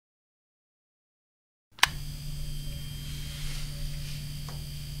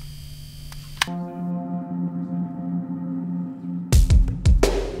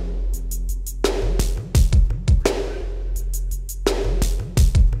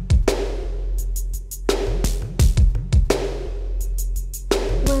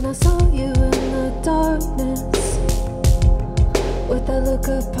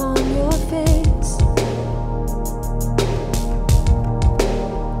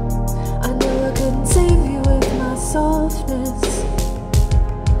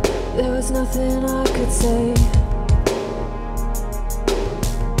nothing I could say.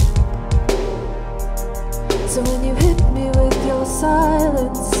 So when you hit me with your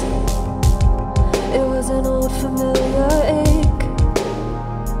silence, it was an old familiar ache.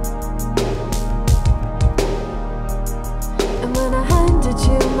 And when I handed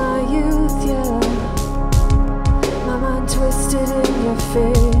you my youth, yeah, my mind twisted in your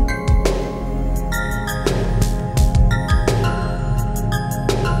fate.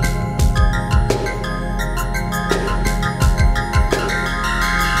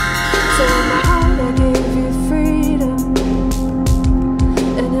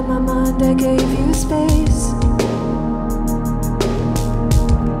 I gave you space.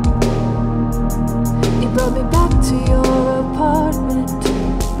 You brought me back to your apartment,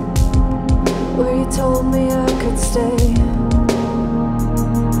 where you told me I could stay.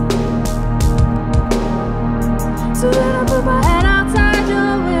 So then I put my head outside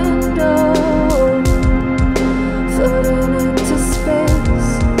your window, floating into space.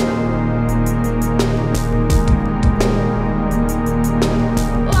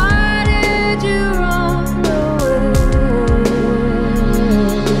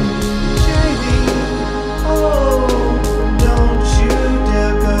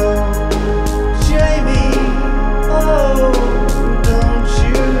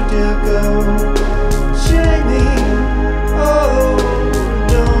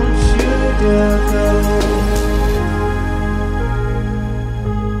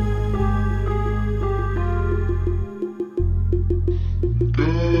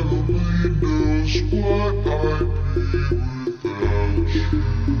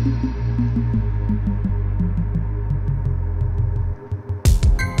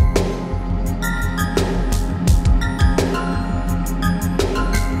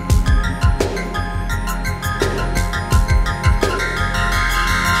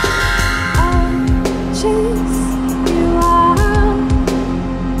 Chase you out.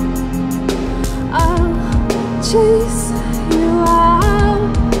 I'll chase you out.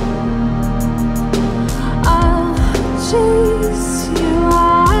 I'll chase you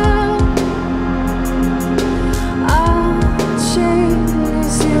out. I'll chase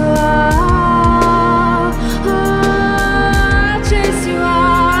you out. I'll chase you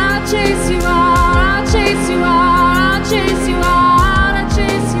out. I'll chase you out. I'll chase you out. I'll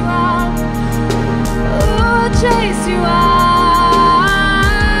chase you out. Oh, chase you out.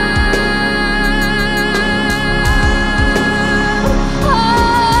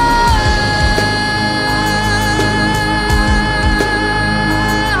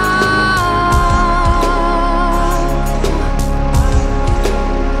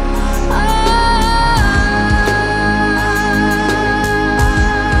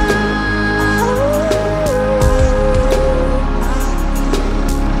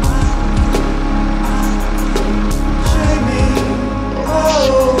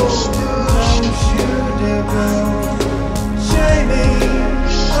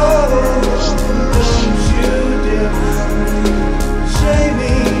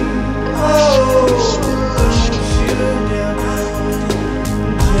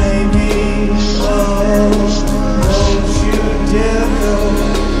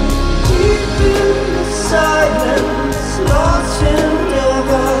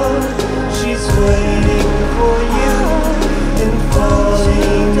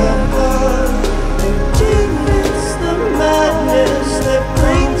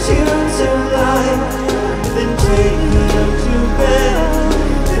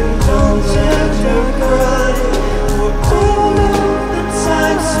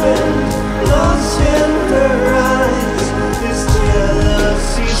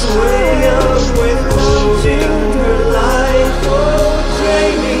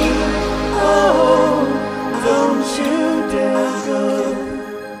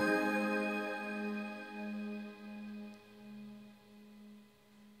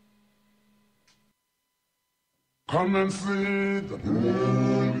 Come and see the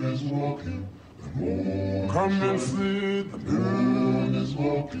moon is walking. The moon. Come and see the moon is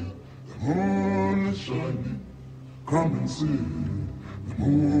walking. The moon is shining. Come and see the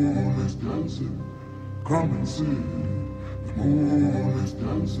moon is dancing. Come and see the moon is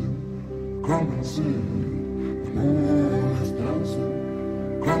dancing. Come and see the moon is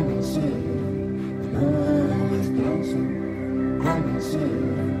dancing. Come and see the moon is dancing. Come and see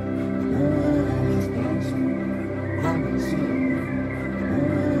the moon is dancing. Come and see, the moon is dancing. Come and see, the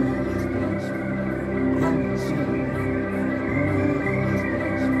moon is dancing. Come and see, the moon is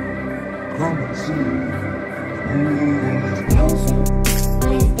dancing. Moon is dancing. Moon is dancing. Moon is dancing. Moon is dancing.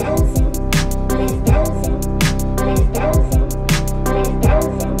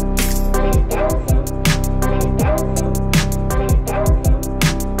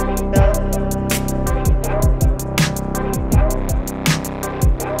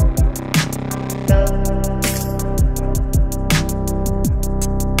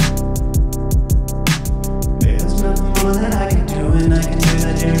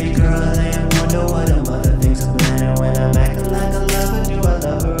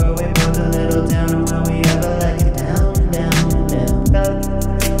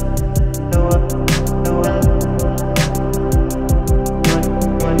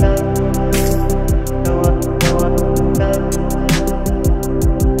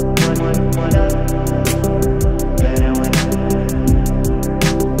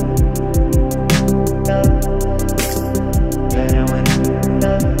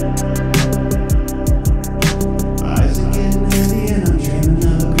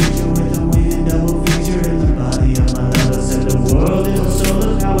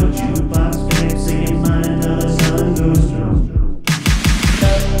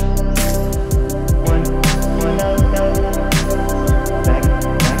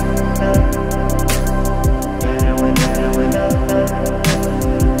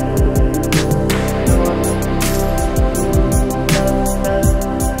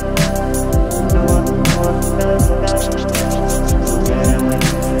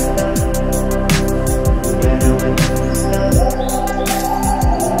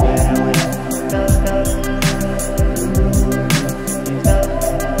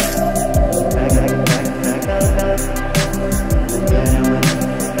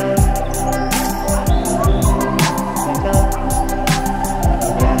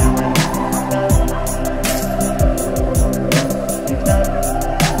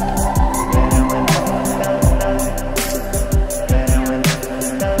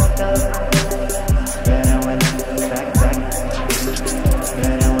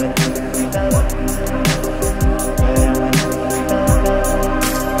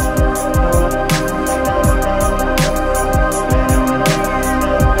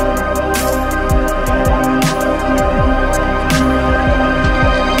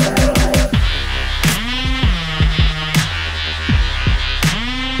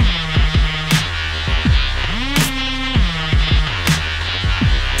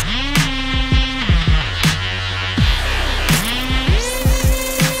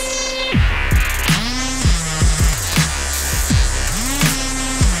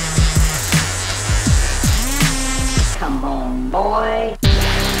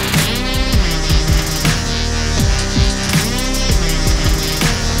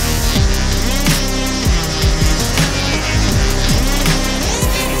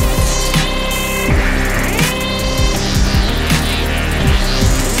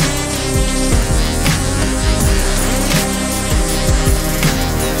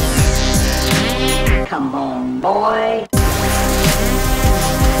 boy.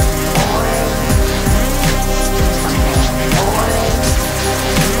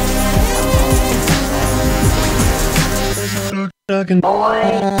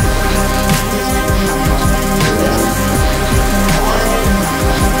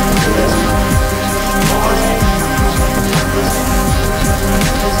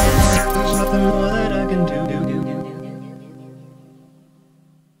 There's nothing more that I can do.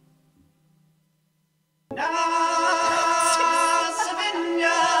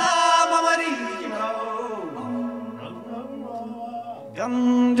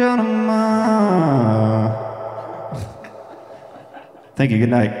 Young gentleman. Thank you. Good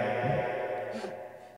night.